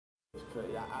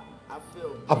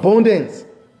abundance,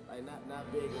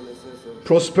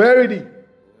 prosperity,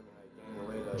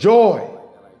 joy,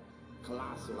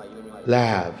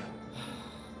 love,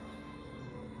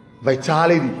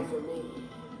 vitality.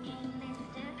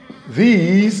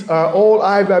 These are all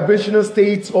high vibrational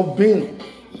states of being.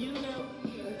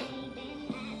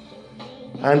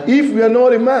 And if we are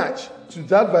not a match to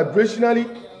that vibrationally,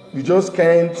 we just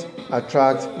can't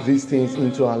attract these things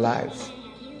into our lives.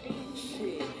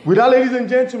 With that, ladies and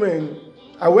gentlemen,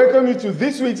 I welcome you to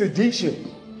this week's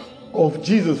edition of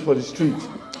Jesus for the Street.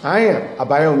 I am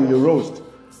Abayomi, your host,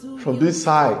 from this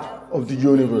side of the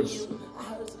universe.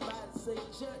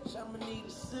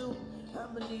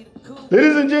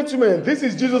 Ladies and gentlemen, this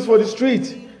is Jesus for the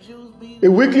Street, a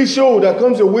weekly show that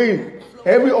comes away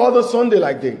every other Sunday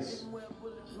like this.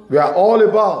 We are all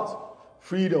about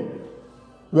freedom.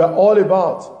 We are all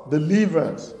about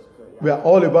deliverance. We are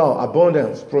all about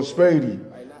abundance, prosperity,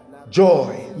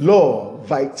 joy, love,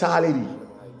 vitality,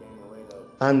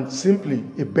 and simply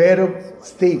a better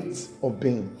state of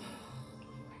being.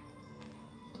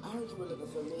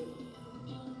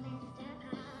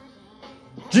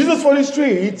 Jesus for the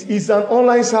Street is an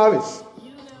online service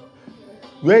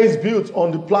where it's built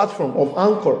on the platform of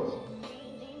Anchor,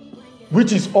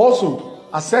 which is also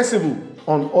accessible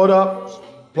on other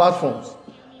platforms.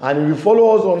 And if you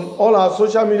follow us on all our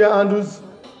social media handles,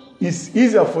 it's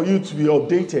easier for you to be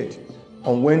updated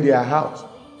on when they are out.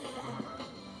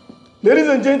 Ladies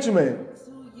and gentlemen,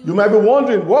 you might be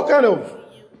wondering, what kind of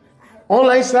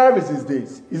online service is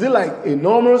this? Is it like a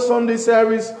normal Sunday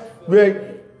service where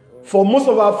for most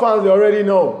of our fans, they already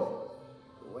know?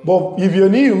 But if you're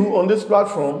new on this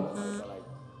platform,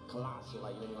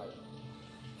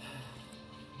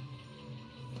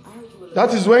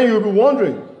 that is when you'll be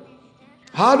wondering,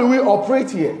 how do we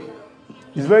operate here?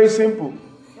 It's very simple.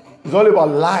 It's all about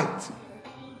light.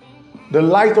 The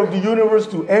light of the universe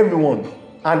to everyone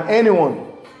and anyone.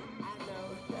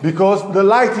 Because the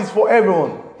light is for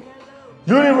everyone.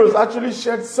 Universe actually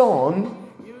sheds sun,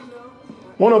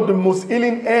 one of the most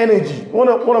healing energy, one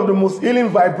of the most healing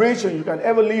vibration you can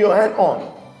ever lay your hand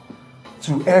on,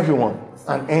 to everyone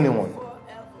and anyone.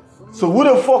 So who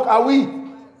the fuck are we?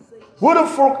 Who the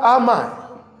fuck am I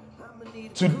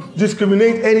to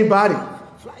discriminate anybody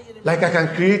like I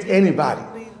can create anybody?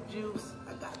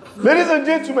 Ladies and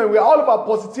gentlemen, we are all about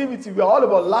positivity. We are all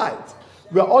about light.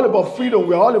 We are all about freedom.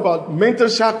 We are all about mental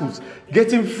shackles,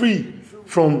 getting free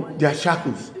from their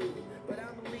shackles.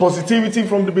 Positivity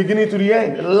from the beginning to the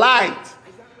end. Light.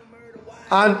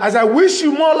 And as I wish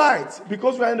you more light,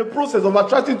 because we are in the process of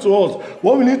attracting to us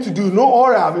what we need to do, no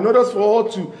aura, in order for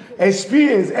us to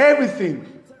experience everything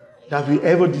that we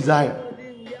ever desire.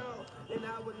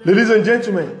 Ladies and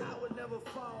gentlemen,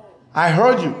 I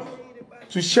heard you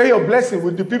to share your blessing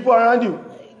with the people around you.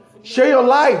 Share your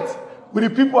light with the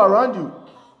people around you.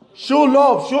 Show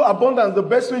love, show abundance the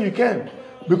best way you can.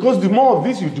 Because the more of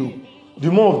this you do,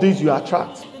 the more of this you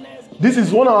attract. This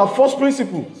is one of our first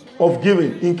principles of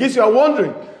giving. In case you are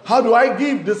wondering, how do I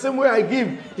give the same way I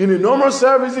give in a normal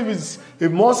service? If it's a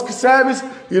mosque service,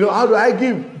 how do I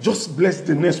give? Just bless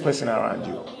the next person around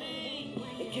you.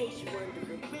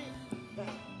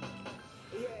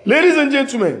 Ladies and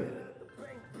gentlemen,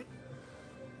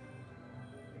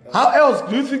 how else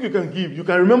do you think you can give? You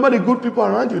can remember the good people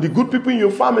around you, the good people in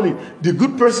your family, the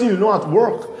good person you know at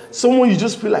work, someone you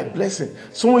just feel like blessing,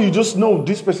 someone you just know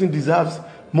this person deserves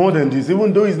more than this,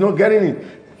 even though he's not getting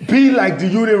it. Be like the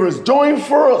universe. Join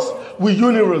force with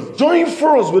universe. Join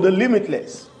force with the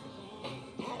limitless.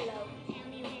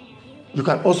 You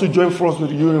can also join force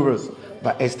with the universe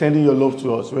by extending your love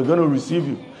to us. We're going to receive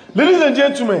you. Ladies and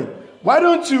gentlemen, why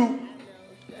don't you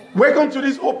welcome to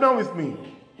this opener with me,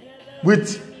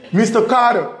 with Mr.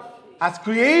 Carter, as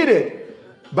created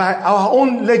by our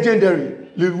own legendary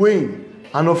Lil Wayne,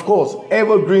 and of course,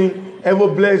 evergreen, ever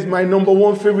blessed, my number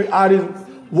one favorite artist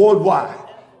worldwide,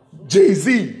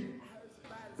 Jay-Z.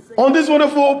 On this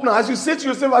wonderful opener, as you say to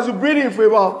yourself, as you breathe in for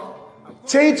about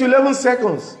 10 to 11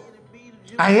 seconds,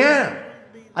 I am.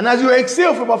 And as you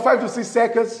exhale for about 5 to 6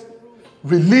 seconds,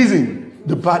 releasing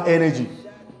the bad energy.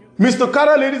 Mr.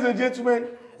 Carter, ladies and gentlemen,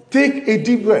 take a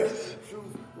deep breath.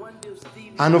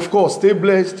 And of course, stay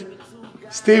blessed.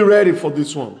 Stay ready for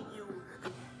this one.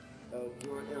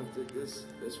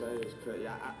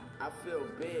 I feel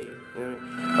big.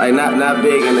 Like not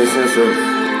big in the sense of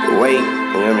weight, you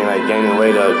know what I mean? Like gaining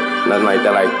weight or nothing like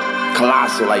that, like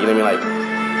colossal, like, you know what I mean? Like,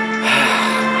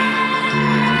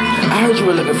 I heard you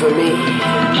were looking for me.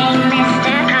 Hey,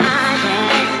 Mr. Carter.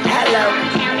 Hello.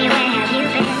 Tell me, where have you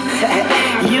been?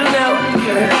 You know.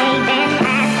 They've been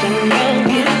asking, they've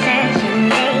been searching,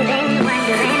 they've been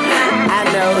wondering why. I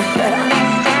know.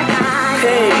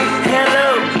 Hey, hello.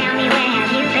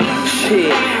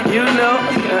 Shit, you know.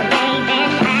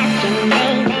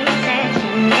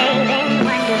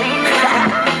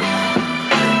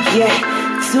 Yeah,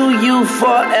 to you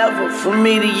forever, from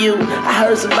me to you. I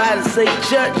heard somebody say,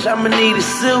 Church, I'ma need a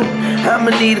suit,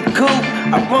 I'ma need a coupe,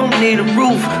 I won't need a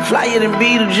roof. Flyer than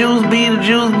Beetlejuice,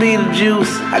 Beetlejuice,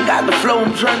 Beetlejuice. I got the flow,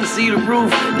 I'm trying to see the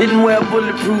roof. Didn't wear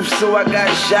bulletproof, so I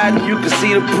got shot and you can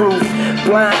see the proof.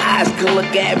 Blind eyes can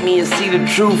look at me and see the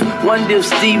truth. Wonder if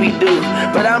Stevie do,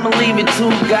 but I'ma leave it to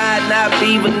God, not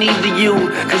be neither you.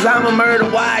 Cause I'm a murder,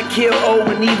 why I kill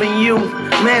and even you.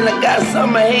 Man, I got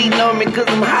summer hating on me cause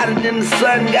I'm hotter than the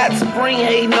sun. Got spring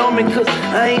hating on me cause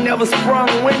I ain't never sprung.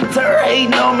 Winter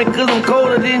hating on me cause I'm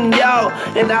colder than y'all.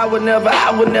 And I would never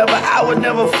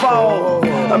fall.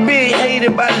 I'm being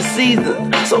hated by the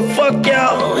season, so fuck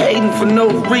y'all hating for no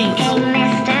reason. Hey,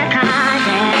 Mr.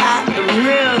 Carter. I am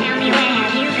him.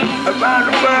 Around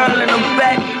the world and I'm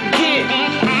back again.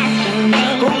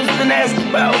 Who's been asking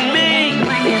about me?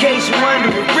 In case you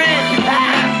wondering.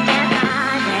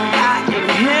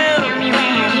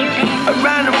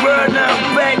 Around the world, now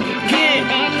I'm back again.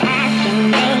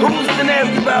 Who's been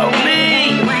asking about me?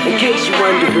 In case you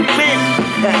wondering.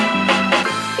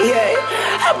 Yeah,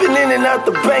 I've been in and out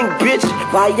the bank, bitch.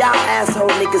 While y'all asshole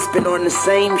niggas been on the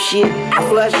same shit. I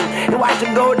flush them and watch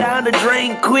them go down the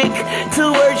drain quick.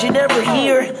 2 words you never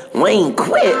hear, Wayne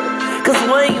quit. Cause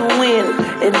Wayne win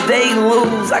and they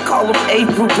lose. I call them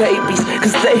April babies,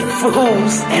 cause they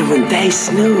fools. And when they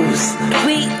snooze,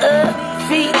 we up,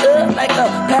 feet up like a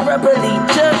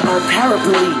paraplegic or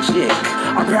paraplegic.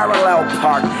 A parallel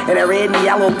park in a red and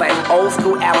yellow thing, old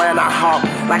school Atlanta Hawk.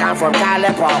 Like I'm from Cali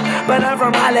Park, but I'm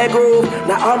from Holly Grove.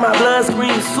 Now all my blood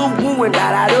screams Subu and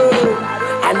da-da-do.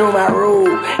 I know my role,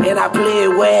 and I play it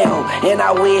well, and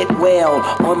I weigh it well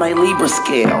on my Libra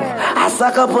scale. I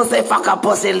suck a pussy, fuck a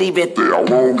pussy, leave it there. I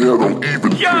won't get them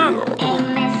even Hey,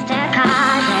 Mr.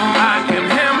 Carter. I am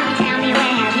him. Tell me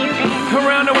where have you been?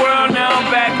 Around the world now I'm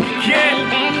back again.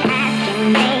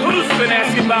 Who's been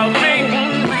asking about me?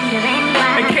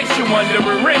 In case you're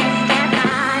wondering,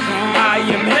 I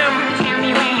am him. Tell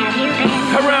me where have you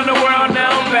been? Around the world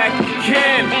now I'm back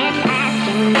again.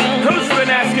 Who's been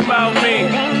asking about me?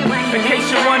 In case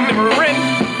you're wondering.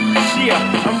 Yeah,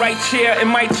 I'm right here in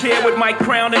my chair with my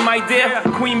crown and my dear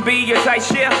Queen Bee as I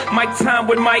share my time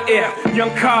with my ear.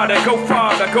 Young Carter, go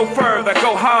farther, go further,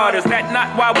 go harder. Is that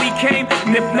not why we came?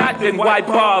 And if not, then why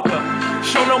bother?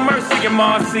 Show no mercy in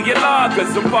Marcy and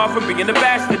lagers. So far from being the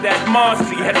bastard that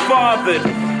Marcy had fathered.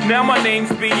 Now my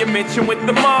name's being mentioned with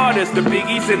the martyrs, the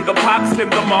Biggies and the Pops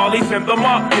and the Marleys and the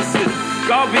Marcuses.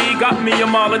 Garvey got me a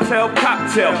Molotov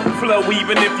cocktail flow.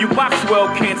 Even if you box well,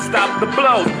 can't stop the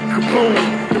blow. Kaboom,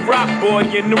 the rock boy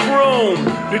in the room.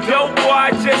 The dope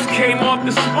boy just came off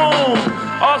the spoon.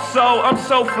 Also, I'm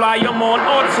so fly, I'm on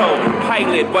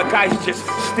autopilot, but guys just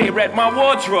stare at my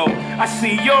wardrobe. I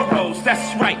see euros,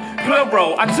 that's right,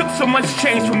 plural. I took so much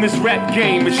change from this rap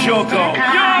game, it's your goal.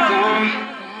 Yo!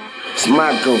 It's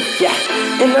my go, yeah.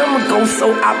 And I'ma go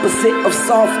so opposite of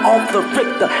soft off the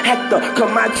Richter, Hector,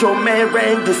 Camacho, man,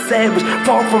 Randy Savage.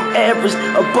 Far from average,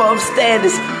 above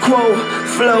status quo,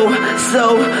 flow,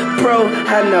 so pro.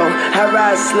 I know, I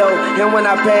ride slow. And when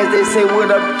I pass, they say, what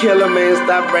up, killer, man?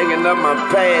 Stop bringing up my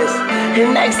past.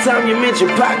 And next time you mention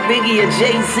Pac, Biggie, or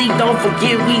Jay-Z, don't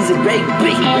forget Weezy,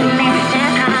 baby. Hey, Mr.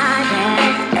 Carter.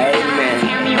 Amen.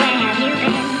 Tell me where have you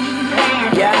been? Where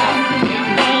have you Yeah. been?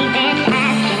 They've been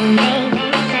asking, they've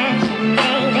been searching,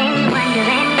 they've been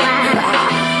wondering why.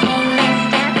 Hey,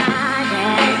 Mr. Carter.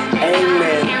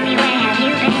 Amen. Tell me where have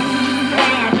you been?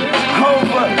 Where have you been?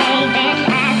 Over. They've been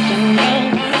asking,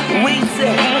 they've been searching,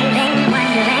 Weezy, they've been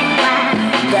wondering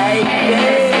why. baby.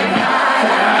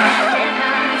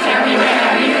 Tell me where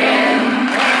have you been?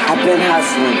 I've been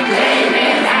hustling.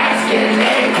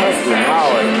 Hustling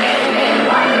hard.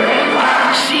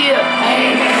 Shit.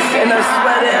 And I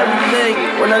swear to everything,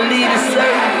 when I leave this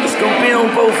earth, it's gonna be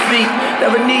on both feet.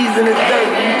 Never knees in the dirt.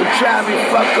 You can try me,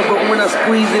 fucker, but when I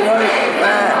squeeze it hurt.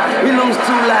 Man, we lose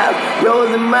 2 lives,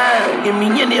 yours and mine. Give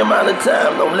me any amount of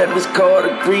time, don't let Miss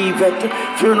Carter grieve at the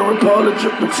funeral parlor,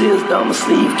 dripping tears down my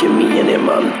sleeve. Give me any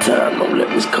amount of time, don't let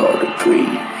Miss Carter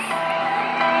grieve.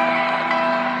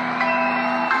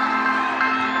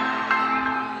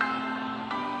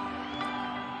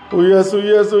 Oh yes, oh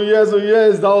yes, oh yes, oh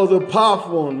yes. That was a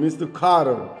powerful one, Mr.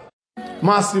 Carter.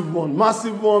 Massive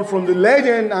one from the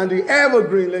legend and the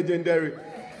evergreen legendary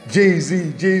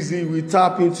Jay-Z. Jay-Z, we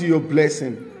tap into your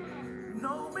blessing.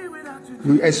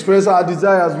 We express our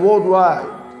desires worldwide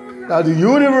that the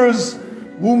universe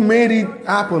who made it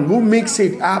happen, who makes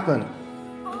it happen,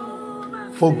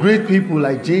 for great people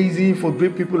like Jay-Z, for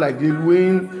great people like Lil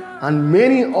Wayne, and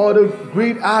many other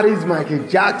great artists, Michael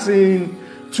Jackson,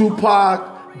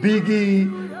 Tupac, Biggie,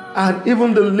 and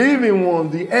even the living one,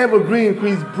 the evergreen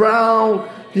Chris Brown,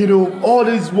 all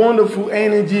these wonderful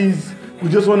energies. We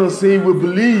just want to say we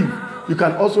believe you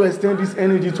can also extend this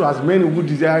energy to as many who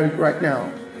desire it right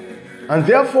now. And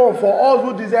therefore, for all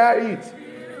who desire it,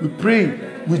 we pray,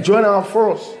 we join our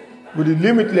force with the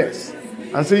limitless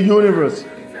and say, universe,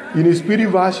 in a speedy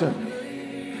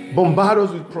version, bombard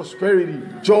us with prosperity,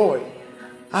 joy,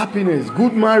 happiness,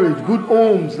 good marriage, good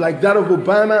homes like that of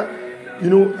Obama.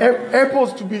 Help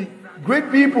us to be great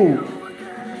people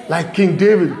like King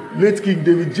David, late King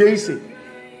David Jesse,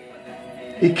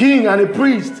 a king and a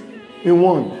priest in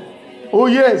one. Oh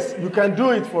yes, you can do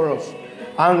it for us.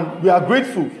 And we are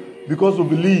grateful because we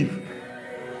believe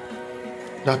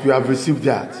that we have received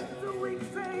that.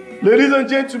 Ladies and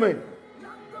gentlemen,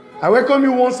 I welcome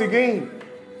you once again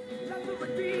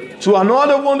to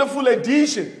another wonderful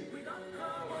edition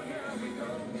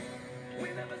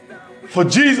for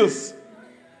Jesus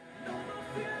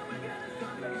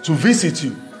to visit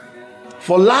you,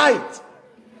 for light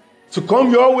to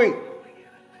come your way.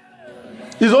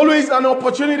 It's always an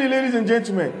opportunity, ladies and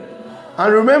gentlemen.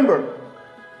 And remember,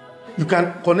 you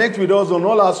can connect with us on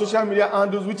all our social media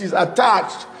handles, which is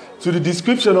attached to the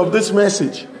description of this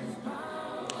message.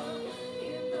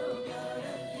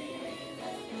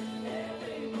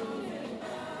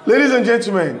 Ladies and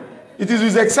gentlemen, it is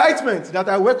with excitement that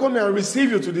I welcome you and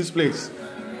receive you to this place.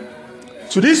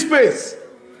 To this space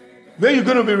where you're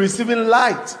going to be receiving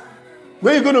light,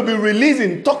 where you're going to be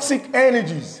releasing toxic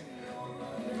energies,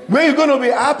 where you're going to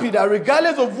be happy that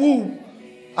regardless of who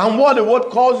and what the word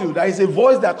calls you, there is a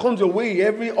voice that comes your way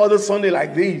every other Sunday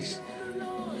like this.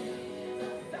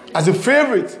 As a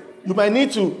favorite, you might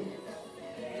need to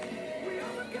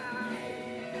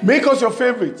make us your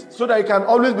favorite so that you can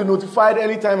always be notified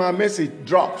anytime our message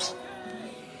drops.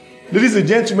 Ladies and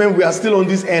gentlemen, we are still on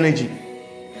this energy,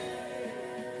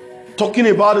 talking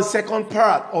about the second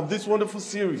part of this wonderful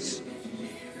series,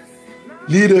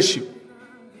 leadership,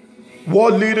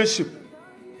 world leadership.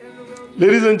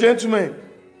 Ladies and gentlemen,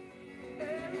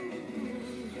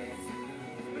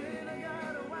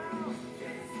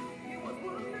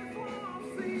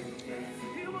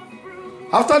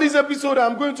 after this episode,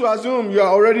 I'm going to assume you are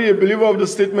already a believer of the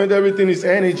statement, everything is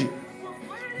energy.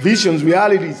 Visions,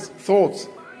 realities, thoughts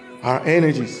are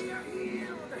energies.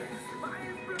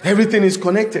 Everything is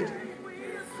connected.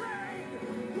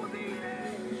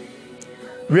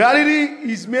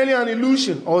 Reality is merely an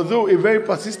illusion, although a very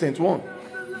persistent one.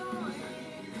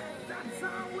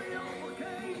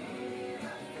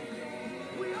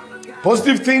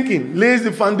 Positive thinking lays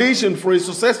the foundation for a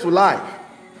successful life.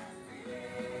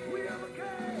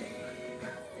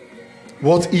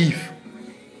 What if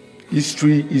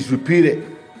history is repeated?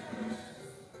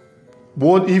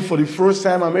 What if for the first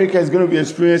time America is going to be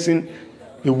experiencing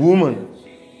a woman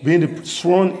being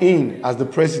sworn in as the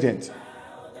president?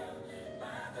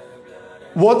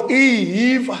 What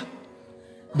if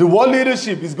the world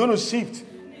leadership is going to shift?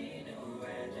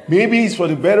 Maybe it's for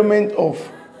the betterment of,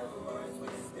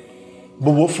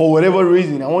 but for whatever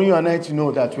reason, I want you and I to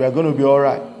know that we are going to be all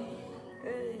right.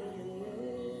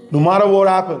 No matter what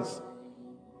happens,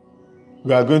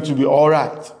 we are going to be all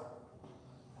right.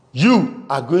 You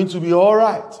are going to be all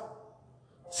right.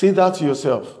 Say that to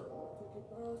yourself.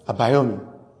 Abayomi,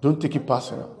 don't take it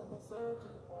personal.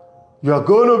 You are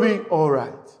going to be all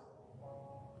right.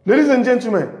 Ladies and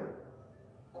gentlemen,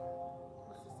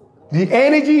 the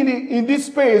energy in this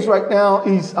space right now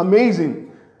is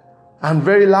amazing and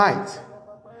very light.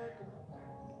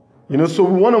 So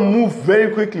we want to move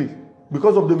very quickly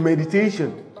because of the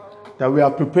meditation that we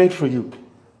have prepared for you.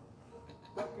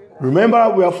 Remember,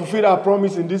 we have fulfilled our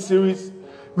promise in this series,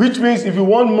 which means if you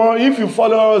want more, if you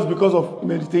follow us because of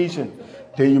meditation,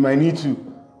 then you might need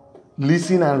to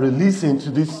listen and re-listen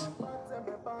to this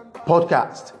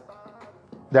podcast.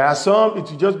 There are some, it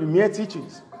will just be mere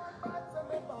teachings.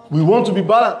 We want to be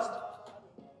balanced.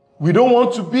 We don't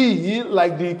want to be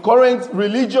like the current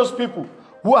religious people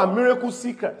who are miracle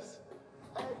seekers,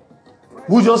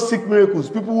 who just seek miracles,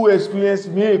 people who experience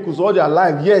miracles all their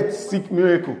life, yet seek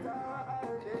miracle.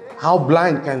 How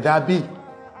blind can that be?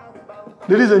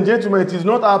 Ladies and gentlemen, it is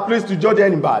not our place to judge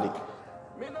anybody.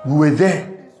 We were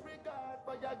there.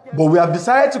 But we have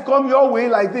decided to come your way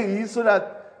like this so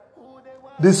that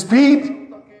the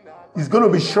speed is going to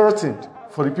be shortened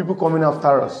for the people coming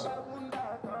after us.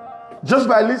 Just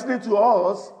by listening to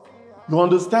us, you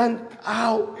understand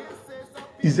how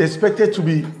it's expected to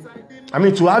be,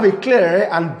 to have a clear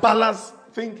and balanced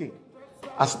thinking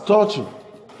as touching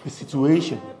the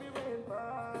situation.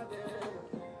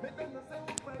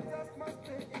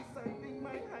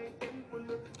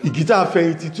 ìgítà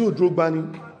àfẹ̀yìntì tí ò dúró gbani.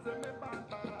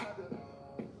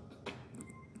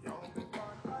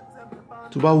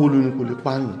 Tó bá wó lónìí kò lè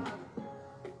pààyàn.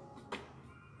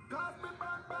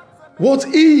 What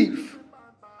if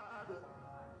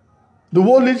the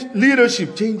world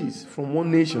leadership changes from one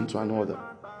nation to another?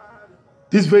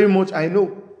 This very much I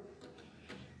know.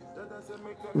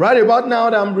 Right about now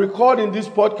that I'm recording this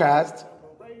podcast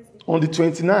on the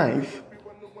 29th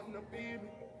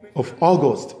of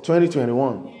August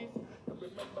 2021.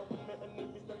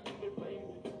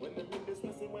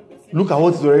 Look at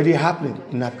what is already happening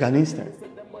in Afghanistan.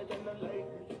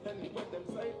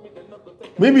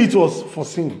 Maybe it was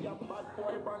foreseen.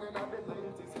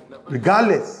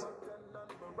 Regardless,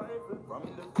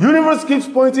 universe keeps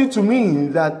pointing to me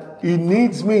that it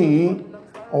needs me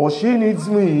or she needs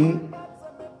me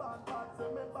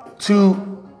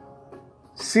to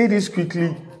see this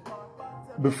quickly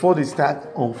before they start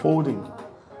unfolding.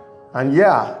 And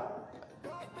yeah,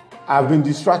 I've been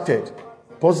distracted,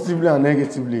 positively and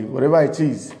negatively, whatever it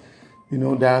is. You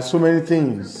know, there are so many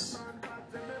things.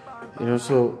 You know,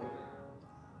 so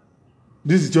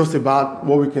this is just about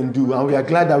what we can do. And we are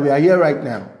glad that we are here right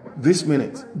now, this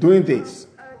minute, doing this.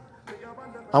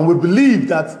 And we believe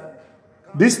that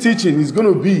this teaching is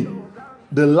going to be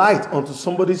the light onto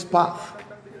somebody's path.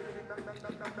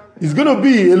 It's going to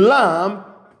be a lamp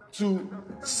to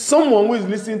someone who is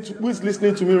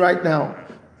listening to me right now.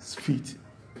 His feet.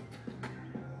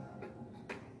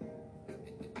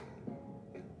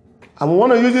 And we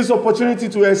want to use this opportunity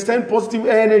to extend positive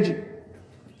energy,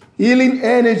 healing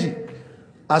energy,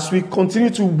 as we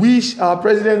continue to wish our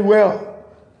president well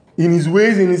in his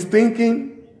ways, in his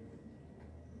thinking.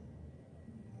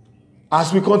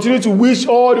 As we continue to wish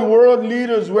all the world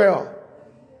leaders well,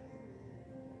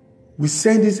 we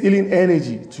send this healing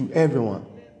energy to everyone.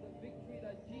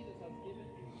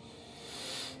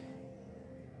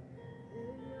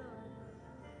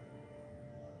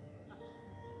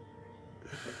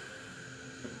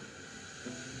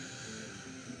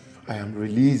 I am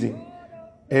releasing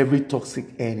every toxic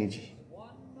energy.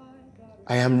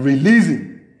 I am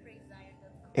releasing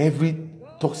every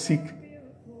toxic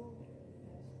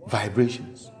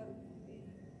vibrations.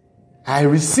 I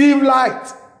receive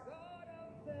light.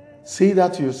 Say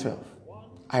that to yourself.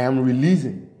 I am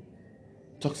releasing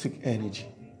toxic energy.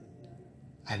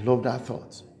 I love that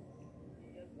thought.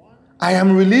 I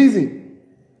am releasing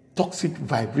toxic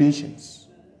vibrations.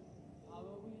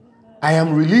 I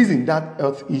am releasing that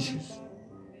health issues.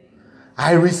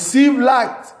 I receive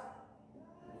light.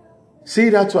 Say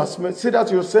that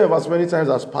to yourself as many times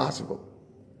as possible.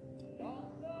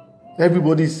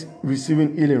 Everybody's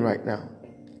receiving healing right now.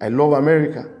 I love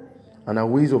America and our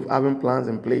ways of having plans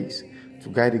in place to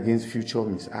guide against future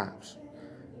mishaps.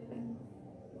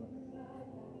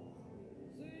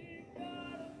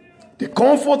 The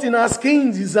comfort in our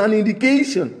skins is an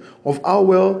indication of how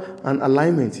well an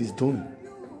alignment is doing.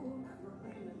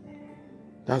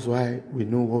 That's why we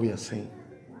know what we are saying.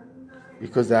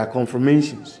 Because there are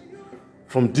confirmations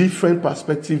from different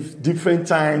perspectives, different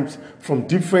times, from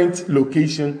different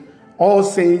locations, all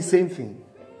saying the same thing.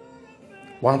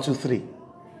 1, 2, 3.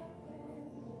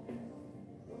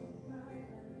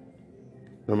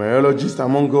 Numerologists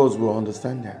among us will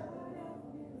understand that.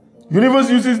 Universe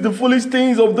uses the foolish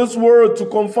things of this world to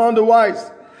confound the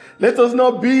wise. Let us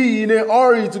not be in a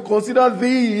hurry to consider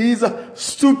these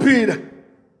stupid.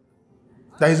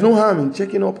 There is no harm in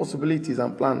checking all possibilities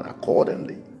and plan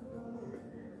accordingly.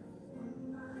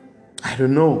 I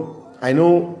don't know. I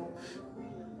know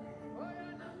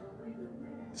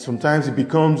sometimes it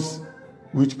becomes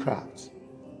witchcraft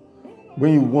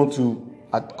when you want to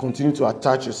continue to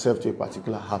attach yourself to a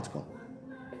particular outcome.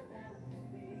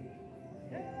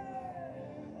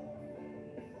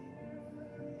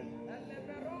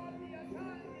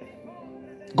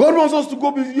 God wants us to go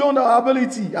beyond our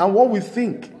ability and what we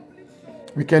think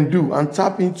we can do and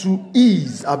tap into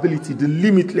His ability, the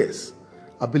limitless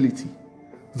ability.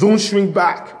 Don't shrink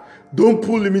back. Don't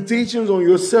put limitations on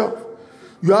yourself.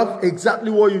 You have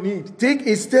exactly what you need. Take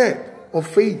a step of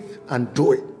faith and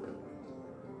do it.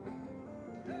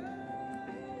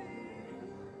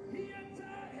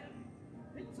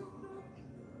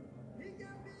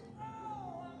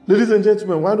 Ladies and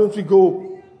gentlemen, why don't we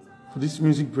go for this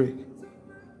music break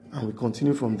and we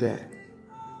continue from there.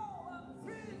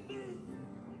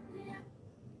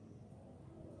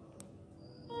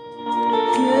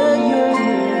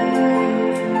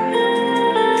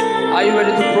 Are you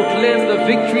ready to proclaim the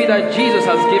victory that Jesus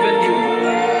has given you?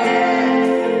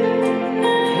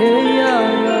 Hey,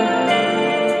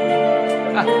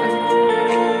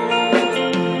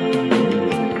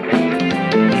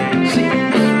 See,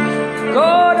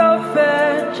 God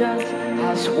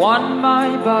won my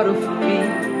battle for me.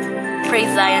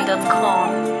 PraiseZion.com.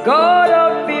 God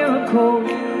of miracle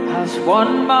has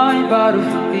won my battle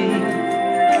for me.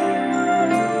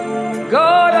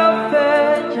 God of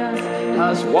vengeance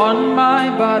has won my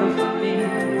battle for me.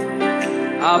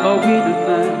 I'm a winner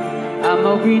man, I'm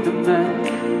a winner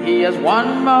man. He has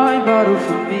won my battle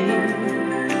for me.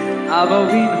 I'm a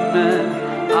winner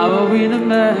man, I'm a winner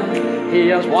man. He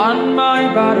has won my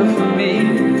battle for me.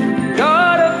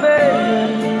 God of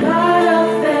vengeance, God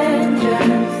of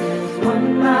vengeance has won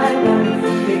my battle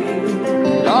for me.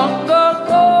 long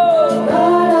ago,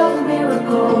 God of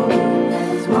miracle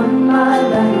has won my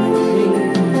battle for me.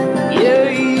 yeah.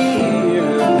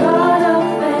 God of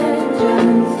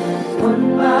vengeance has won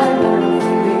my battle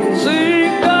for me.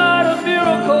 Sing God of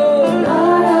miracle.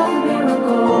 God of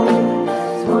miracle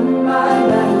has won my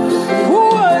battle for me. Who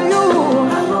are you?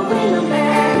 I'm a winner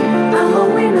man, I'm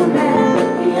a winner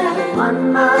man. He has won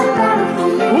my battle for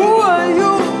me. Who are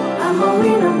you? I'm a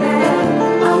winner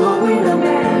man, I'm a winner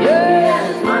man. Yeah. He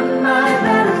has won my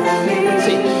battle for me.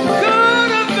 Sing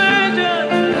God of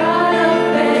vengeance. God of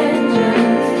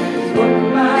vengeance has won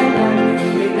my battle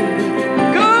for me.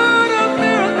 God of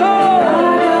miracle.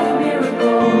 God of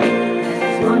miracle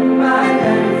has won my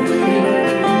battle for me.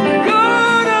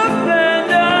 God of God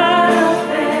vengeance. of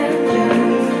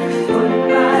vengeance has won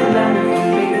my battle for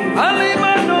me.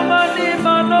 Alimano,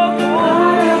 manimano,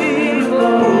 God of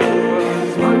miracle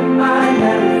has won my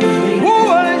battle for me. who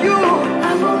are you?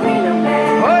 I'm a winner man.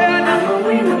 Oh, yeah. I'm a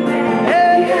winner man.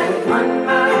 Hey. He has won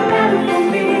my battle for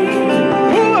me.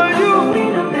 Who are I'm a you?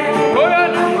 winner man. Oh,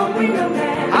 yeah. I'm a winner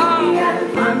man. Ah. He has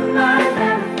won my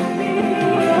battle for me.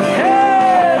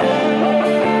 Hey.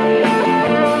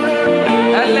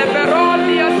 Elle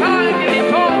beroni atanghi di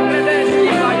pompe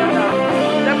deschi vaiana.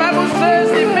 The Bible says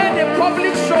he made a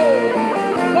public show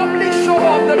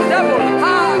of the devil.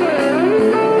 Ah.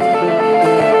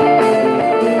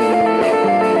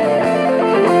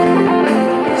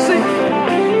 See,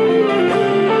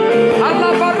 alla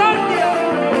barandia.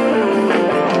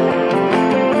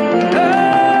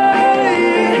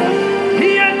 Hey, he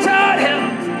entered him.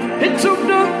 He took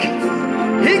the key.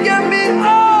 He gave me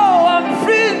all. I'm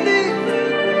free.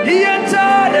 He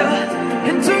entered him.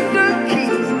 He took the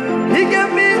keys. He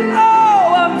gave me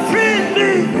all. I'm free.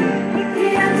 He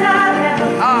entered heaven.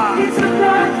 Ah. He took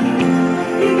the keys.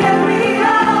 He gave me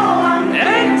all. I'm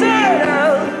free. Entered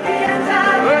him. He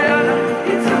entered Oh, heaven. yeah.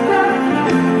 He took the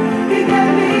keys. He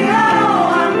gave me all.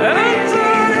 I'm free.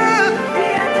 Entered him. He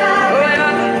entered Oh,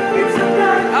 heaven. yeah. He took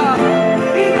the keys. Ah.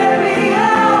 He gave me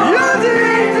all. You did He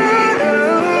it.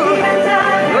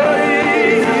 entered heaven.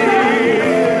 He took the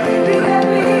keys. He gave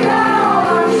me all.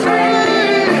 I'm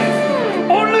free.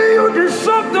 Only you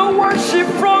deserve the worship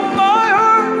from my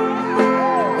heart.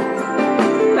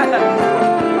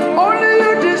 Only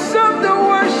you deserve the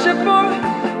worship of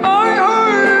my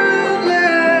heart.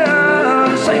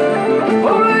 Yeah. Say,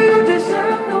 only you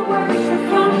deserve. Deserve the worship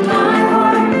from my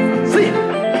heart. See,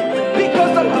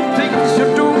 because of the things you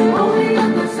do. Only you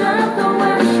deserve the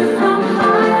worship from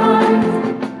my heart.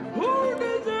 Who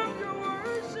deserves the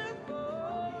worship?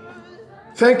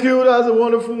 Thank you. That's a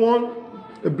wonderful one,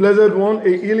 a blessed one, a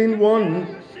healing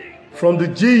one from the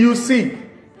GUC,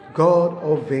 God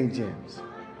of Vengeance.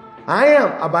 I am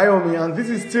Abayomi, and this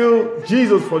is still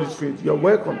Jesus for the Street. You're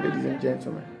welcome, ladies and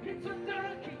gentlemen.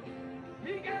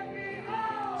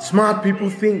 Smart people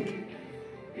think,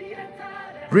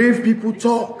 brave people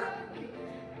talk,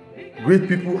 great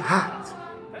people act.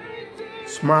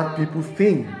 Smart people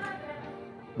think.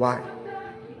 Why?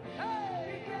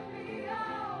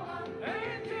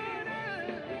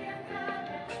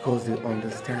 Because they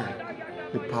understand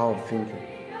the power of thinking.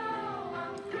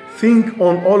 Think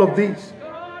on all of this.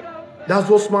 That's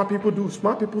what smart people do.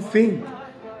 Smart people think.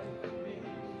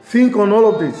 Think on all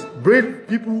of this. Brave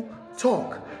people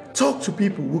talk. Talk to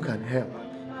people who can help.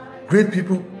 Great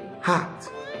people act.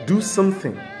 Do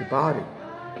something about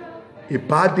it. A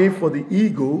bad day for the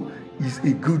ego is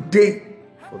a good day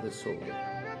for the soul.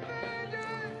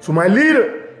 So my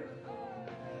leader,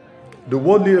 the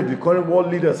world leader, the current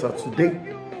world leaders are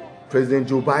today, President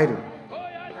Joe Biden.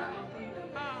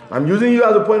 I'm using you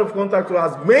as a point of contact to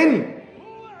as many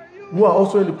who are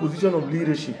also in the position of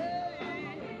leadership.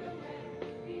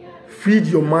 Feed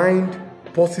your mind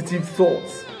positive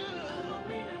thoughts.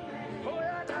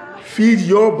 Feed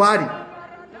your body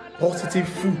positive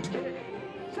food.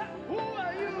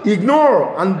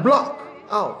 Ignore and block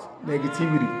out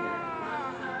negativity.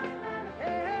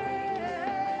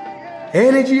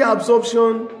 Energy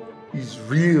absorption is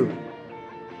real.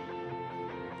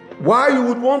 Why you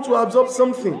would want to absorb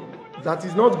something that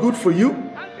is not good for you?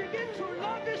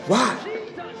 Why?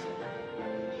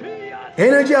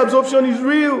 Energy absorption is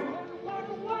real.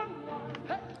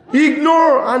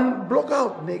 Ignore and block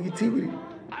out negativity.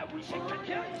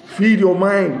 Feed your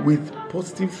mind with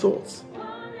positive thoughts.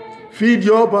 Feed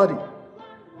your body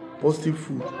positive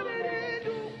food.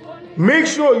 Make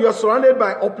sure you are surrounded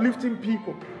by uplifting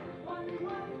people.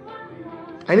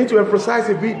 I need to emphasize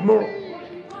a bit more.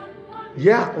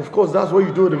 Yeah, of course, that's what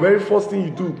you do. The very first thing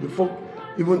you do before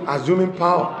even assuming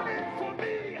power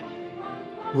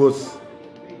was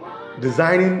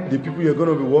designing the people you're going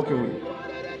to be working with.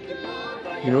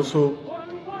 You know, so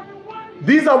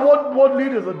these are what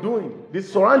leaders are doing. They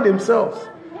surround themselves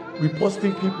with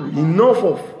positive people. Enough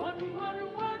of.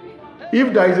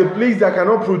 If there is a place that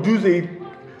cannot produce a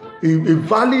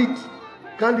valid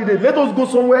candidate, let us go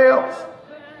somewhere else.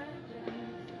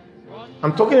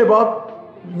 I'm talking about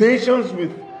nations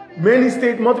with many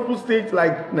states, multiple states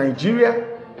like Nigeria.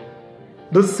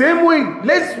 The same way,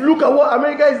 let's look at what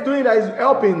America is doing that is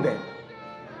helping them.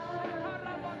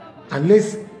 And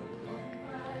let's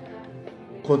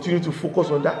continue to focus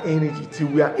on that energy till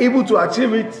we are able to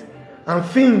achieve it and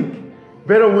think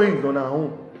better ways on our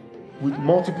own with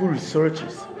multiple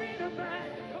researches.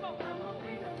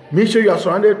 Make sure you are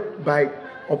surrounded by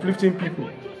uplifting people.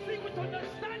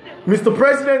 Mr.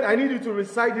 President, I need you to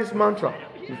recite this mantra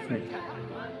with me.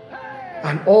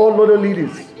 And all other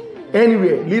leaders,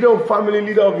 anywhere, leader of family,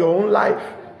 leader of your own life,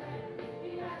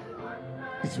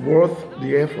 it's worth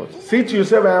the effort. Say to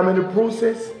yourself, I am in the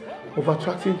process of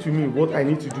attracting to me what I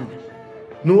need to do.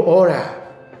 No aura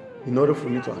in order for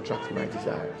me to attract my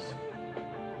desires.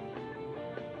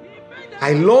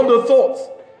 I love the thought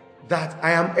that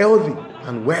I am healthy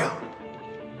and well.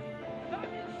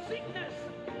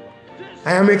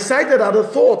 I am excited at the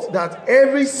thought that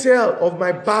every cell of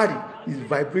my body is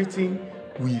vibrating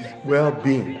with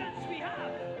well-being.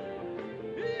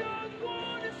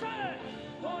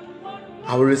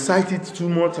 I will recite it 2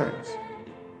 more times.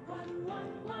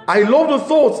 I love the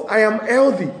thought I am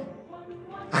healthy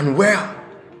and well.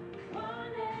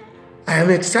 I am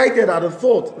excited at the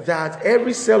thought that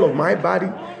every cell of my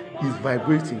body is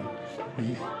vibrating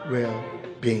with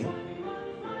well-being.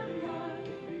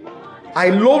 I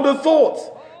love the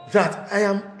thought that I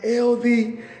am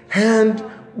healthy and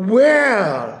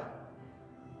well.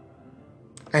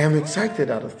 I am excited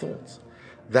at the thought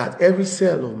that every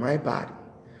cell of my body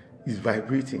is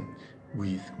vibrating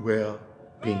with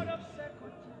well-being.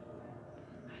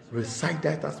 Recite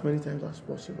that as many times as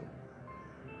possible.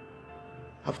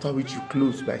 After which you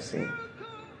close by saying,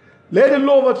 let the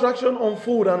law of attraction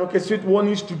unfold and orchestrate what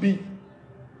needs to be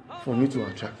for me to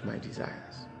attract my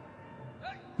desires.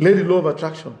 Let the law of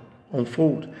attraction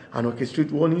unfold and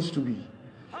orchestrate what needs to be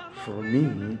for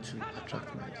me to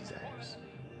attract my desires.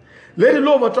 Let the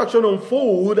law of attraction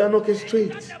unfold and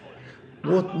orchestrate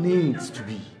what needs to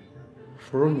be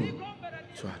for me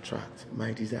to attract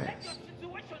my desires.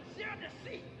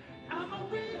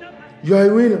 You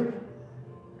are a winner.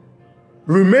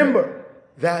 Remember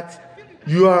that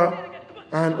you are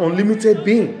an unlimited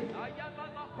being.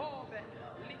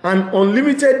 An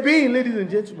unlimited being, ladies and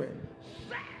gentlemen.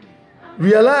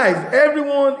 Realize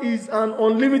everyone is an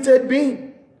unlimited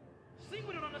being.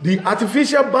 The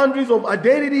artificial boundaries of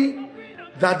identity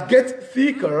that get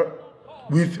thicker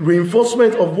with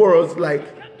reinforcement of words like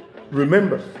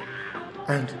remember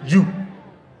and you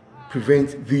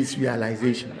prevent this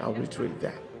realization. I'll reiterate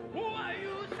that.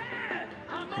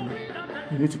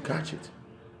 You need to catch it.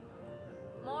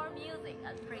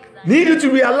 Need you to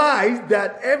realize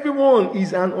that everyone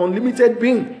is an unlimited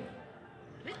being.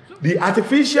 The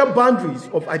artificial boundaries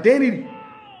of identity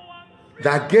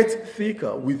that get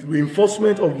thicker with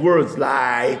reinforcement of words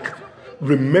like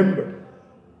remember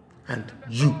and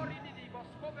you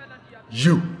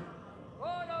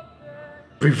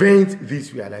prevent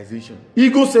this realization.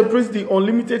 Ego separates the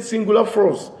unlimited singular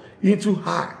force into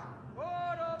I,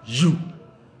 you.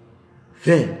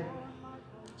 Then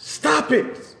stop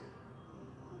it.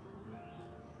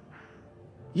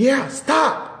 Yeah,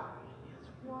 stop.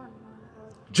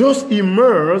 Just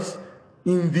immerse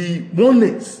in the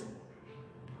oneness.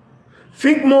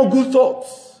 Think more good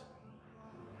thoughts.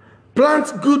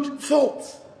 Plant good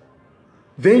thoughts.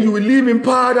 Then you will live in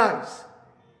paradise.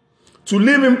 To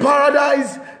live in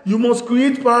paradise, you must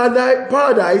create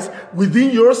paradise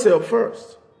within yourself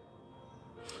first.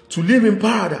 To live in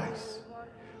paradise,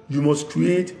 you must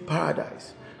create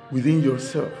paradise within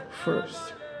yourself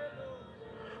first.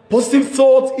 Positive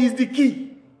thought is the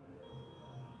key.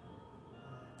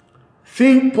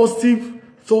 Think positive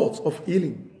thoughts of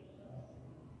healing.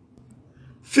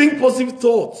 Think positive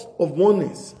thoughts of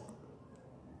oneness.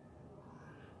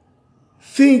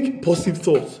 Think positive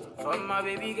thoughts. From my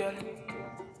baby girl.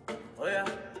 Oh yeah.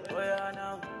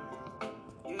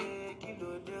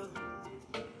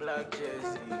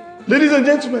 Ladies and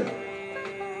gentlemen,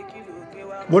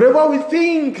 whatever we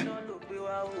think,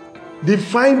 they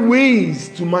find ways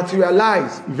to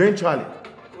materialize eventually.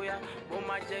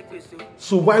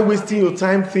 So why wasting your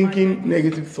time thinking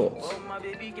negative thoughts?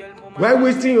 Why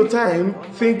wasting your time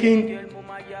thinking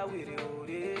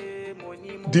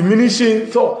diminishing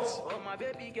thoughts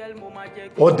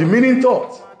or demeaning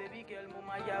thoughts?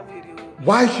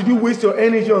 Why should you waste your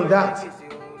energy on that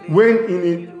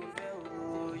when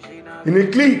in a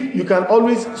click you can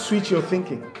always switch your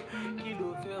thinking?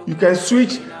 You can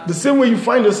switch the same way you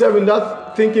find yourself in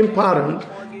that thinking pattern.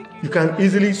 You can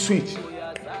easily switch.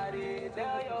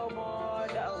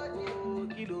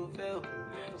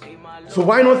 So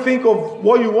why not think of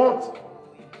what you want?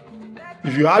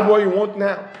 If you had what you want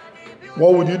now,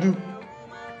 what would you do?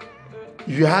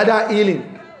 If you had that healing,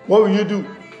 what would you do?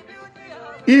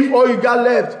 If all you got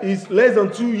left is less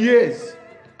than 2 years,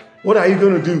 what are you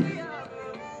going to do?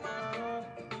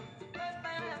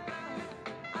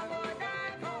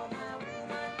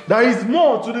 There is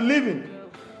more to the living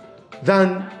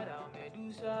than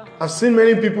I've seen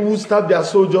many people who stab their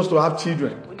soul just to have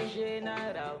children.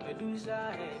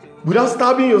 Without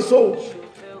stabbing your souls.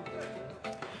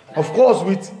 Of course,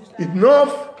 with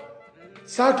enough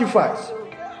sacrifice.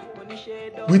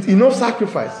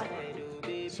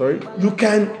 You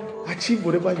can achieve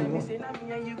whatever you want.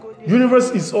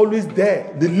 Universe is always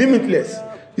there. The limitless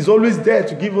is always there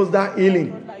to give us that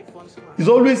healing. It's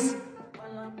always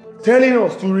telling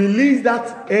us to release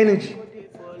that energy,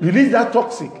 release that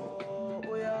toxic,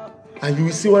 and you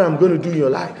will see what I'm going to do in your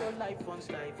life.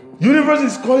 Universe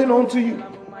is calling on to you.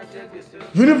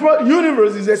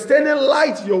 Universe is extending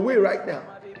light your way right now.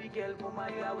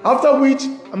 After which,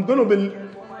 I'm going to be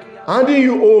handing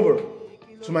you over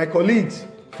to my colleagues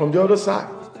from the other side,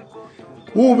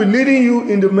 who will be leading you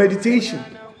in the meditation.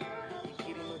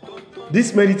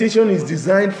 This meditation is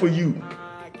designed for you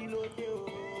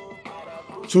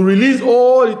to release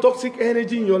all the toxic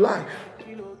energy in your life.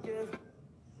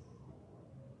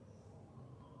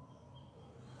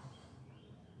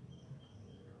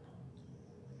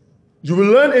 You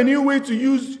will learn a new way to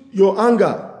use your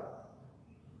anger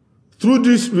through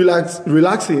this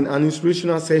relaxing and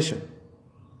inspirational session.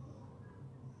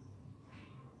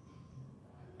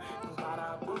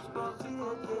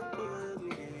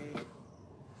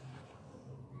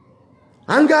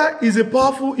 Anger is a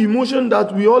powerful emotion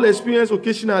that we all experience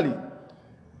occasionally.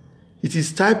 It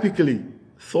is typically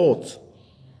thought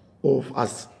of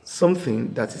as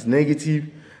something that is negative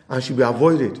and should be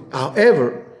avoided.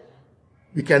 However,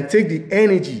 we can take the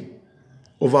energy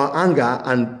of our anger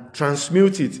and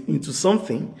transmute it into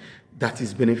something that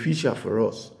is beneficial for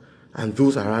us and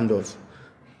those around us.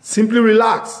 Simply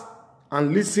relax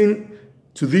and listen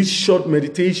to this short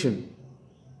meditation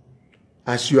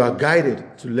as you are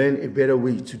guided to learn a better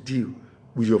way to deal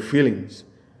with your feelings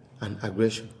and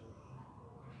aggression.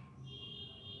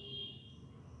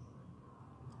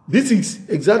 This is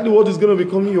exactly what is going to be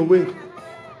coming your way.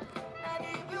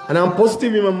 And I'm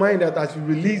positive in my mind that as you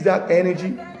release that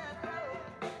energy,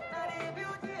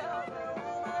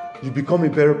 you become a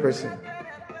better person.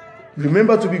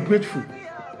 Remember to be grateful.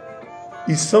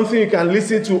 It's something you can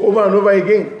listen to over and over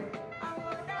again.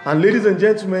 And ladies and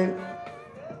gentlemen,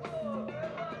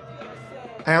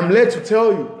 I am led to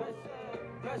tell you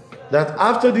that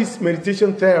after this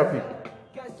meditation therapy,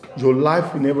 your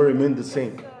life will never remain the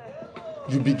same.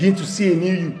 You begin to see a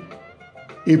new you,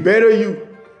 a better you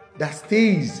that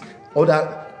stays or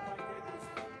that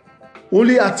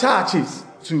only attaches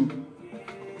to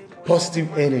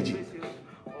positive energy.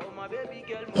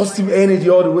 Positive energy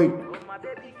all the way.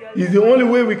 It's the only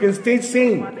way we can stay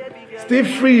sane, stay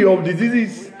free of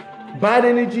diseases, bad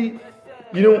energy,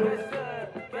 be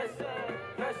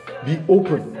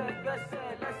open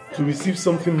to receive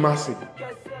something massive.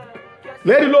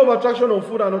 Let the law of attraction on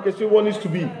food and orchestrate what needs to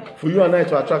be for you and I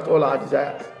to attract all our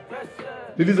desires.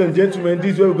 Ladies and gentlemen,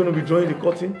 this is where we're going to be drawing the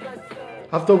curtain.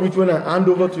 After which, when I hand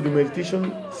over to the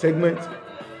meditation segment,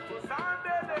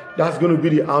 that's going to be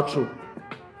the outro.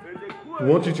 We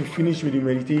want you to finish with the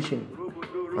meditation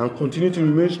and continue to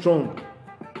remain strong.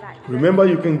 Remember,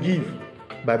 you can give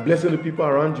by blessing the people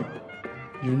around you.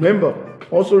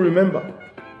 Also remember,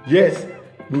 yes,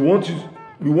 we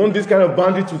want this kind of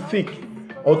boundary to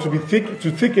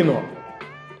thicken up.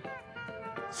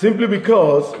 Simply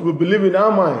because we believe in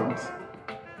our minds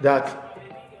that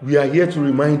we are here to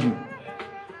remind you.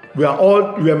 We are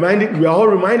all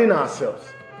reminding ourselves.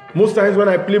 Most times when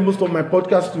I play most of my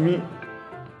podcasts to me,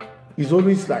 it's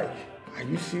always like, are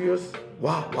you serious?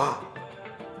 Wow.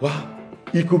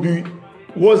 It could be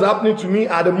what's happening to me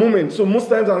at the moment. So most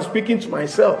times I'm speaking to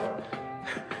myself.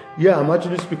 Yeah, I'm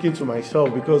actually speaking to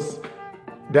myself because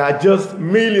there are just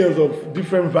millions of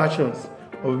different versions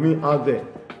of me out there.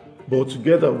 But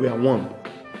together we are one.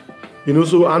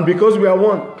 So, and because we are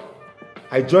one,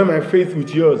 I join my faith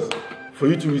with yours for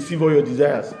you to receive all your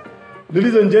desires.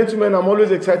 Ladies and gentlemen, I'm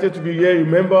always excited to be here.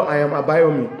 Remember, I am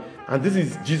Abayomi, and this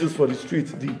is Jesus for the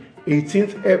Streets, the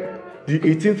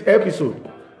 18th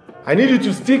episode. I need you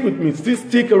to stick with me,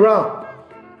 stick around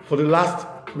for the last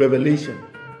revelation.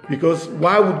 Because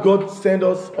why would God send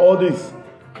us all this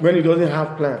when He doesn't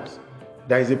have plans?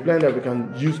 There is a plan that we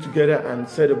can use together and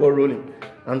set the ball rolling.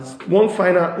 And one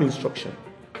final instruction.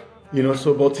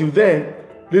 But till then,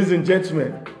 ladies and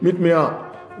gentlemen, meet me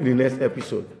out in the next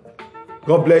episode.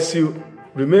 God bless you.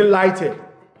 Remain lighted,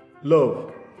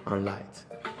 love, and light.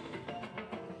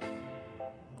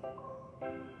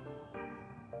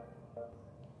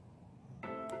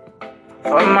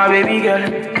 For my baby girl,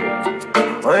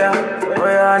 oh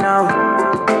yeah now,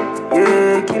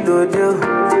 yeah, kilo do,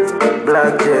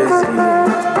 black jersey,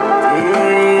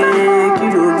 yeah,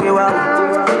 kilo give out,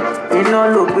 you know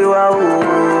look be wow,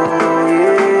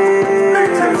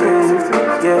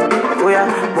 yeah, oh yeah,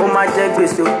 mama check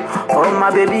this, oh my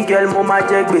baby girl, mama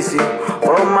check this,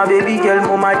 oh my baby girl,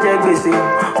 mama check this,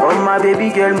 oh my baby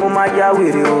girl, mama ya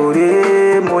with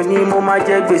you, money, mama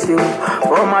check this,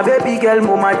 oh my baby girl,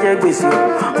 mama check this,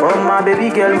 oh my baby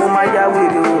girl, mama ya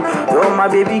with you, oh my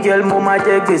baby girl, mama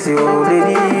check this, oh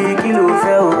lady, kilo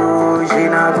fell, she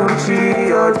na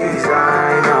Gucci or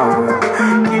designer,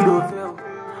 kilo fell,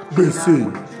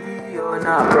 BC.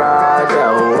 na Prada,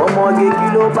 oh moge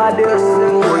kilo bade,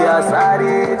 oh ya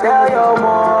sorry, tell your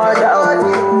mother,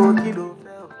 oh kilo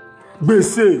fell,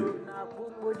 BC.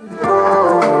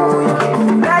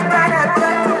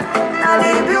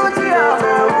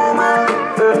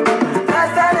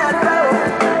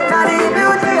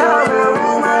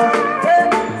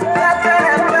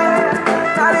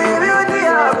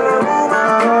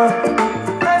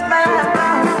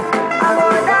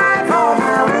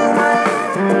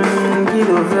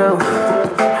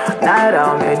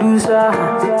 Naira Medusa,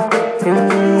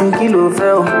 kilo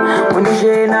fell. When you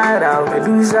say Naira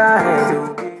Medusa head,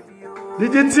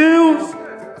 DJ Tunes,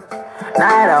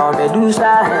 Naira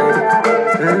Medusa head,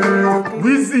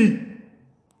 Wizzy,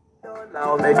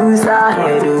 Medusa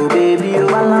head, oh baby, oh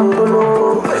Malambolo.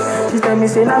 She tell me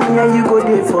say na me and you go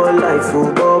there for life,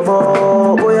 oh bobo,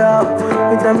 oh yeah.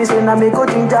 She tell me say na me go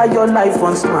ginger your life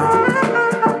once more.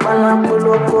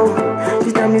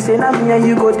 She tell me say na me and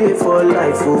you go there for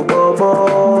life, oh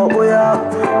bobo, oh yeah.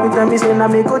 You tell me say na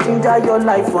me go ginger your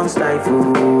life once life,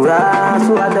 oh yeah.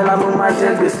 So I tell her mama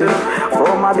check this,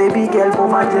 for my baby girl,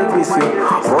 mama check this,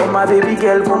 for my baby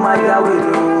girl, mama ya with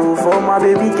you, for my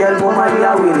baby girl, mama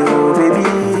ya with you, baby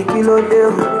kilo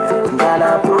deal,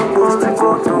 gotta propose to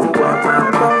go to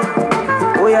pam.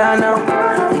 Oh yeah now,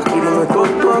 you killing me to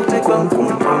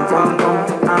pam pam.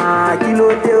 Ah kilo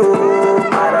deal.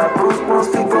 Para pros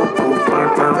fi go pam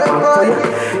pam.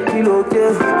 Kilo ke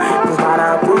para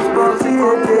pros fi go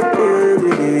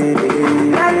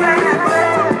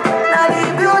na the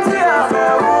beauty of a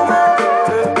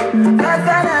woman. That's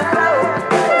na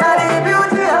the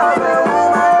beauty of a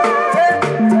woman.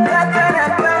 That's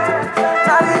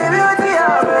na the beauty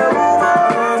of a woman.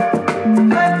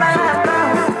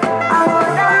 I will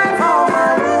die for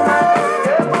my woman.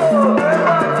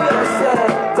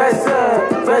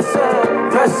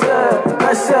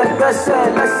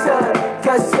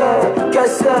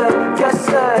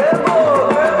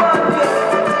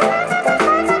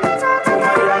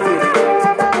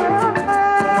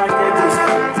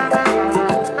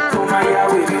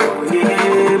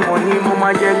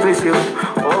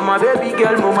 Oh my baby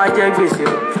girl, mama jack this you.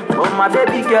 Oh my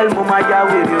baby girl, mama ya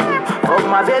with you. Oh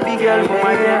my baby girl,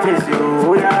 mama jack this you.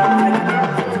 Oh yeah.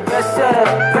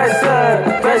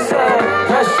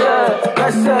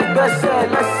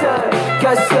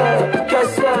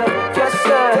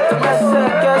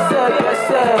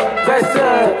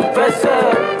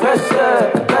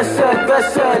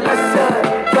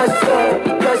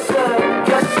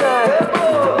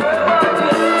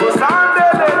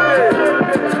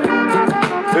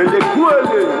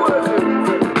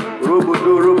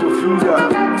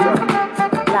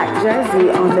 Black Jersey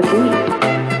on the beat.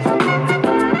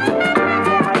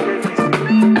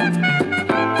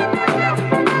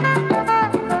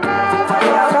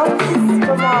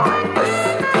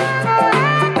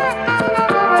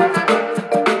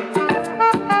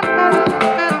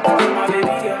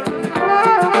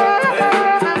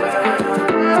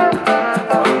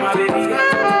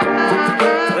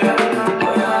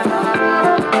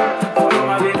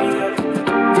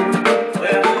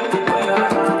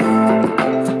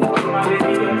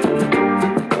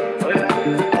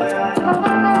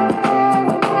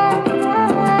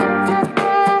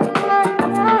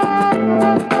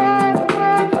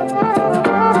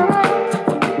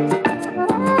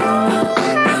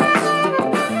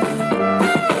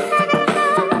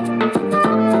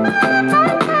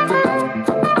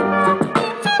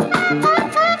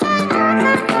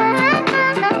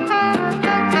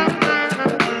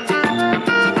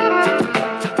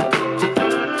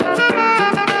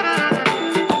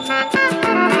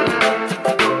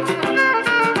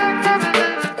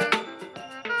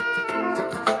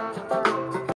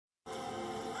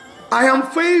 I am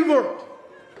favored.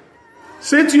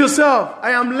 Say to yourself,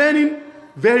 I am learning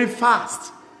very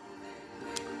fast.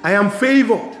 I am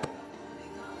favored.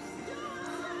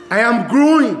 I am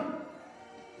growing.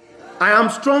 I am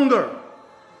stronger.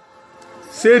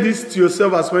 Say this to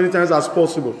yourself as many times as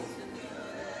possible.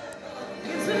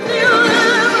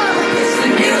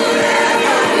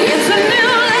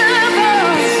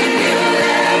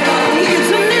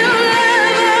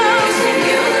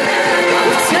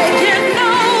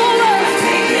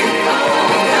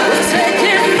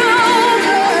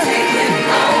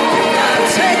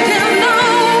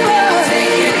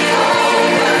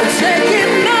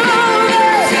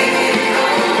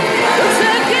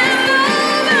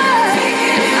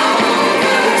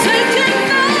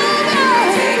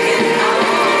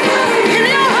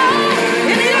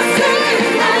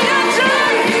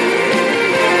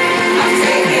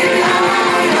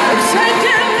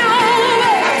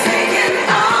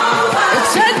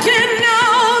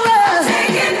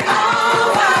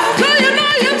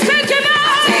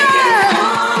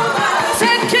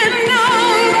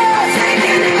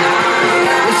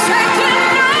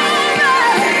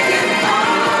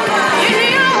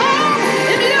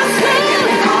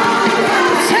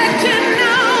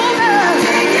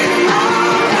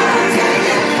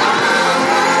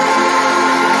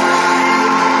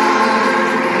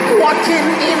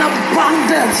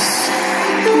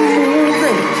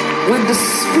 Moving with the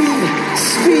speed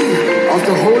of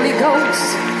the Holy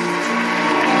Ghost.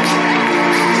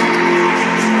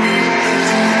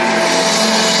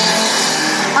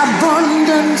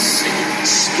 Abundance,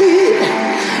 speed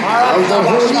of the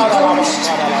Holy Ghost.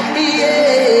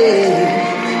 Yeah,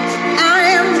 I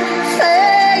am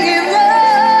favored.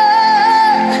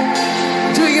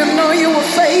 Do you know you were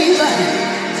favored?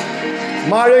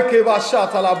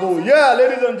 Yeah,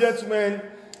 ladies and gentlemen,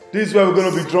 this is where we're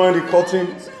going to be drawing the curtain.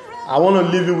 I want to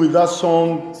leave you with that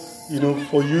song,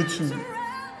 for you to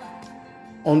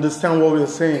understand what we're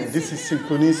saying. This is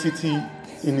synchronicity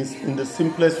in the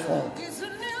simplest form.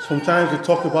 Sometimes we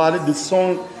talk about it. The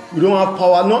song, we don't have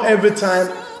power. Not every time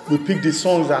we pick the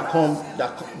songs that come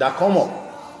up.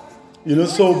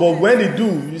 But when they do,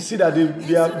 you see that they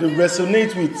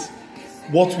resonate with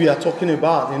what we are talking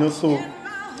about.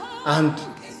 And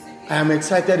I am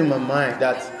excited in my mind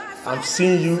that I'm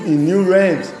seeing you in new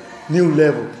realms, new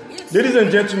level. Ladies and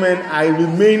gentlemen, I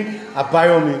remain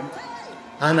Abayomi,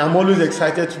 and I'm always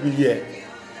excited to be here.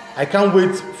 I can't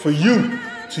wait for you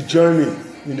to join me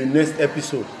in the next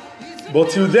episode. But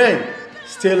till then,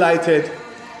 stay lighted,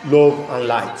 love and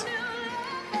light.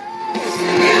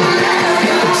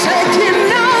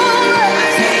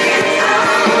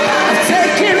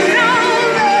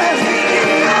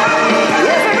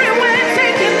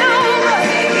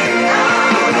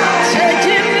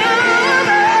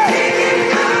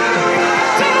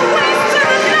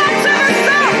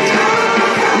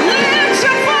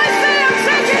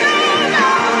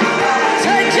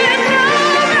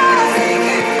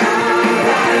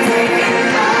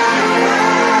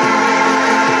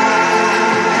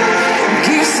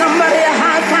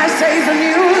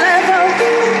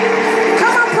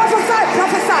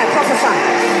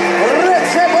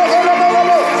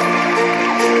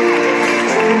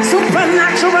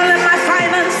 Supernatural in my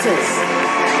finances,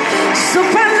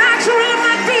 supernatural in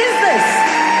my business,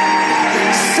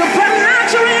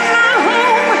 supernatural in my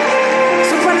home,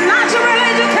 supernatural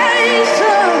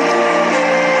education.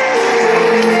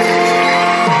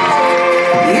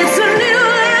 It's a new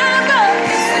level,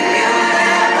 and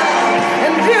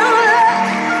new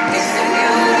level, it's a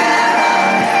new level,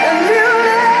 and new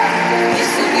level,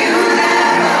 it's a new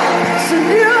level, it's a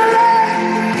new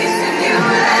level, it's a new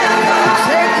level.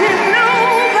 Taking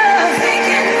over,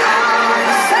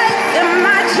 in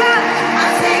my truck,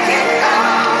 I'm taking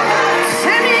over.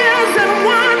 10 years and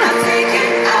one, I'm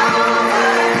taking over.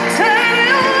 10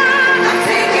 I'm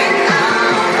taking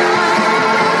over.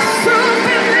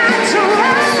 Supernatural,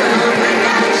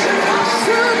 supernatural,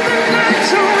 supernatural,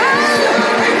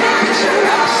 supernatural,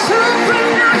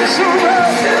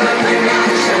 supernatural,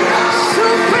 supernatural,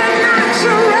 supernatural.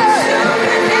 Where's your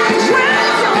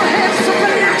head?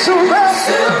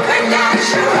 Supernatural,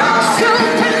 supernatural,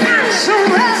 supernatural,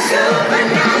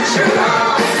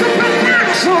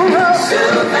 supernatural,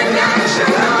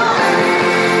 supernatural.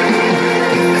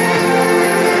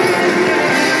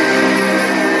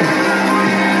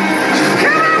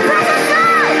 Come on, prophesy!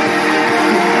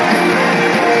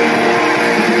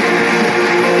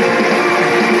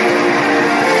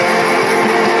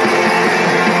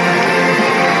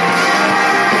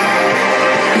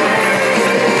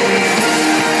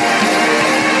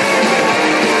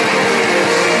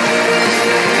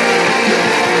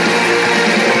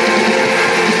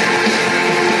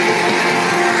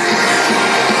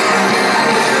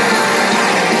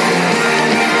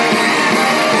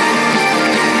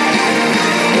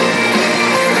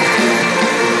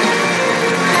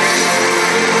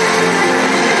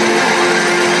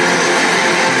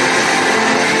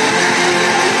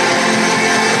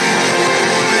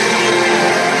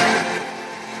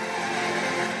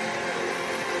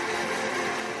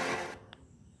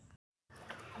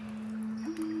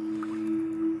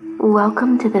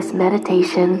 Welcome to this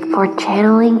meditation for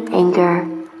channeling anger.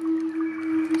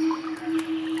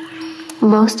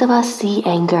 Most of us see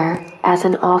anger as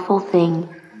an awful thing,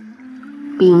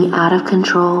 being out of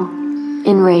control,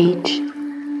 enraged.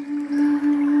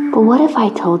 But what if I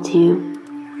told you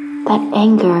that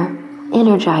anger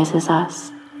energizes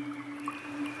us?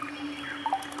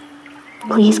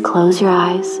 Please close your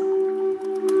eyes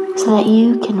so that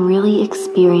you can really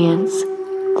experience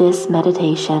this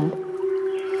meditation.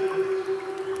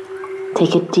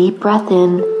 Take a deep breath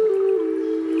in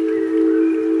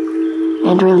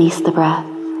and release the breath.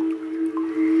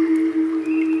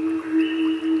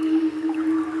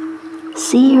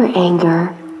 See your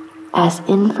anger as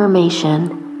information.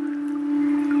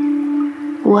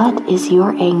 What is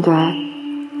your anger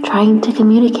trying to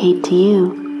communicate to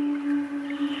you?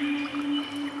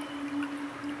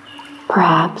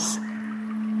 Perhaps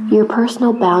your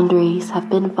personal boundaries have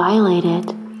been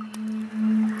violated.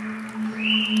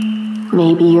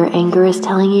 Maybe your anger is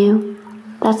telling you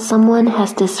that someone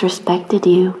has disrespected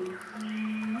you.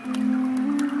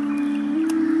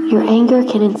 Your anger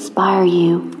can inspire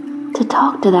you to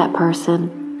talk to that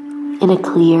person in a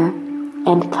clear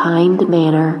and kind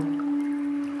manner.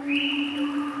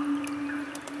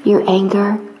 Your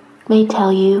anger may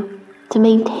tell you to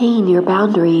maintain your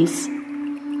boundaries.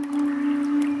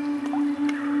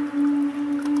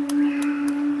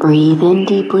 Breathe in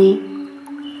deeply.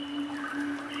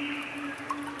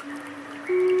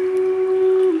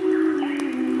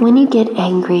 When you get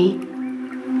angry,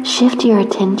 shift your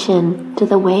attention to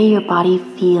the way your body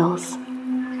feels.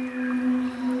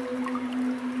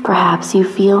 Perhaps you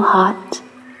feel hot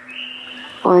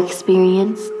or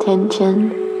experience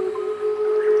tension.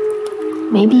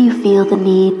 Maybe you feel the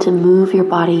need to move your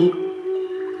body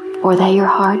or that your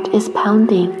heart is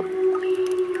pounding.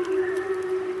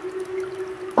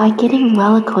 By getting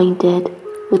well acquainted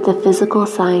with the physical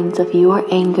signs of your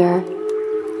anger,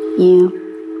 you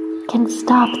can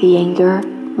stop the anger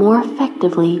more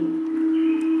effectively.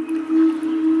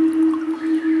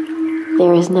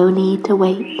 There is no need to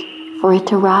wait for it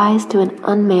to rise to an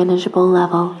unmanageable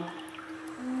level.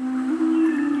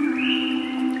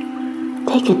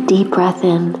 Take a deep breath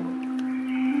in.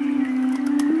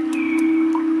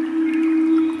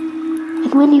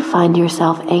 And when you find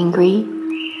yourself angry,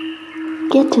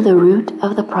 get to the root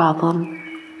of the problem.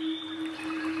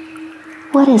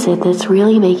 What is it that's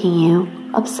really making you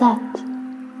upset?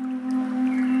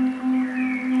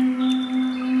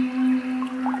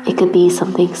 It could be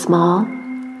something small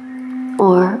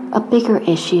or a bigger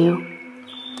issue.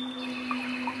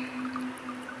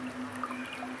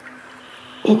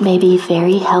 It may be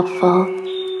very helpful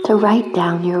to write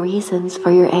down your reasons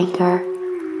for your anger.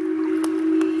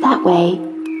 That way,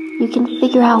 you can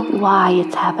figure out why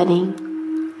it's happening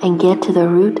and get to the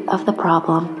root of the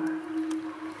problem.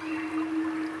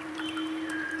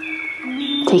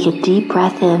 Take a deep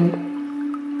breath in.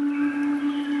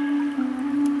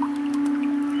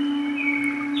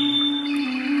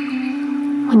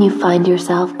 When you find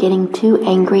yourself getting too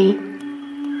angry,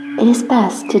 it is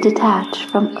best to detach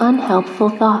from unhelpful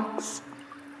thoughts.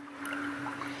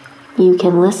 You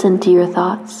can listen to your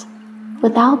thoughts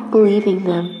without believing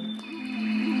them.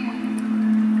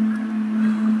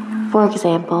 For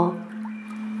example,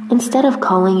 instead of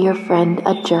calling your friend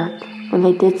a jerk when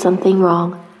they did something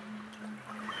wrong,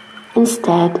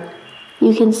 instead,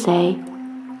 you can say,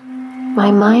 "My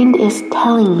mind is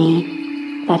telling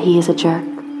me that he is a jerk."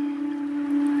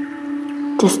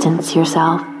 Distance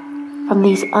yourself from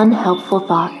these unhelpful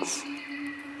thoughts.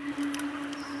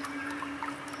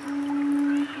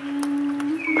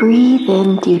 Breathe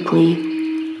in deeply.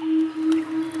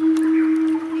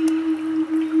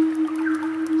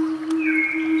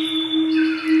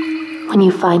 When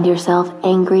you find yourself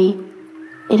angry,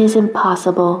 it is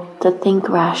impossible to think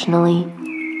rationally.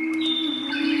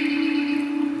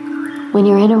 When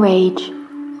you're in a rage,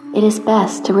 it is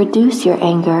best to reduce your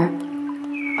anger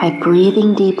by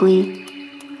breathing deeply,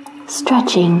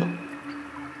 stretching,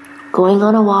 going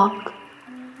on a walk,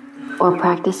 or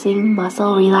practicing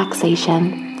muscle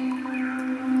relaxation.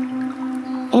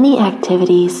 Any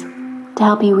activities to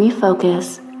help you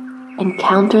refocus and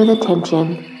counter the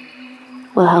tension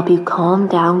will help you calm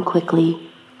down quickly.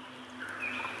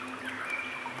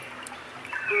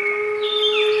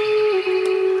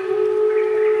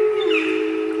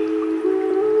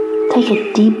 Take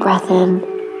a deep breath in.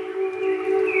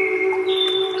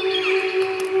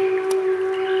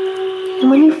 And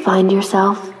when you find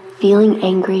yourself feeling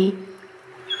angry,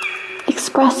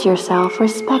 express yourself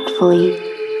respectfully.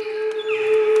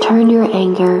 Turn your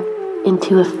anger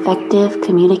into effective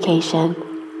communication.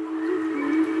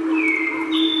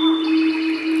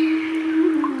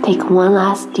 Take one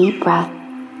last deep breath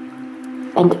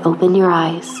and open your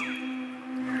eyes.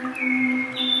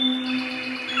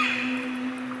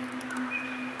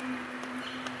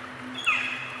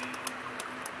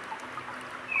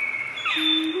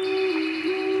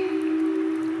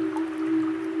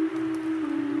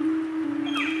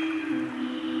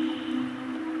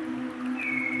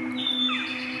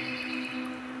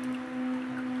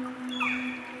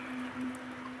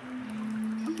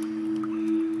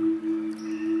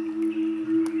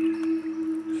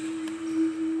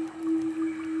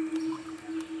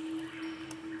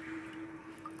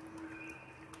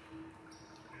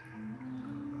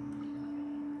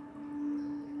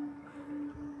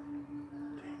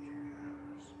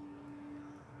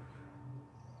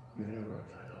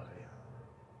 Universe.